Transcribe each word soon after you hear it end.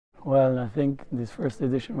Well, I think this first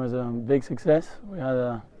edition was a big success.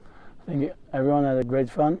 I think everyone had a great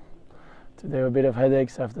fun. Today were a bit of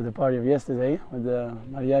headaches after the party of yesterday with the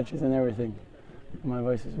mariachis and everything. My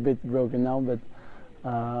voice is a bit broken now, but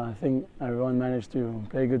I think everyone managed to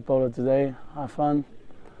play good polo today, have fun.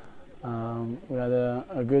 We had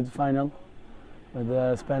a good final.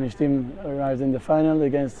 The Spanish team arrived in the final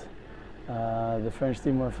against the French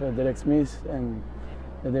team of Sainte Mesme, and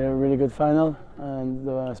they did a really good final. And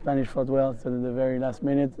the Spanish fought well till the very last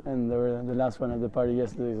minute, and they were the last one at the party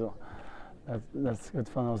yesterday. So that's good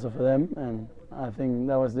fun also for them. And I think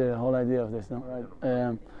that was the whole idea of this, no?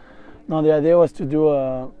 Right? No, the idea was to do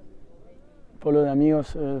a Polo de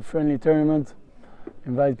Amigos friendly tournament,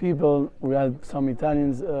 invite people. We had some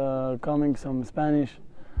Italians coming, some Spanish,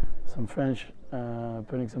 some French,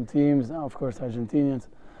 putting some teams, of course Argentinians,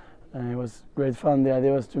 and it was great fun. The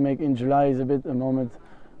idea was to make in July is a moment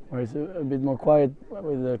where it's a bit more quiet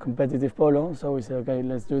with the competitive polo, so we said, okay,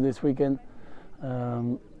 let's do this weekend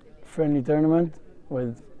friendly tournament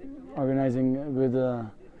with organizing good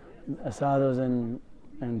asados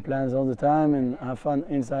and plans all the time, and have fun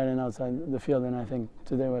inside and outside the field. And I think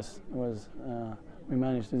today we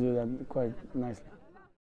managed to do that quite nicely.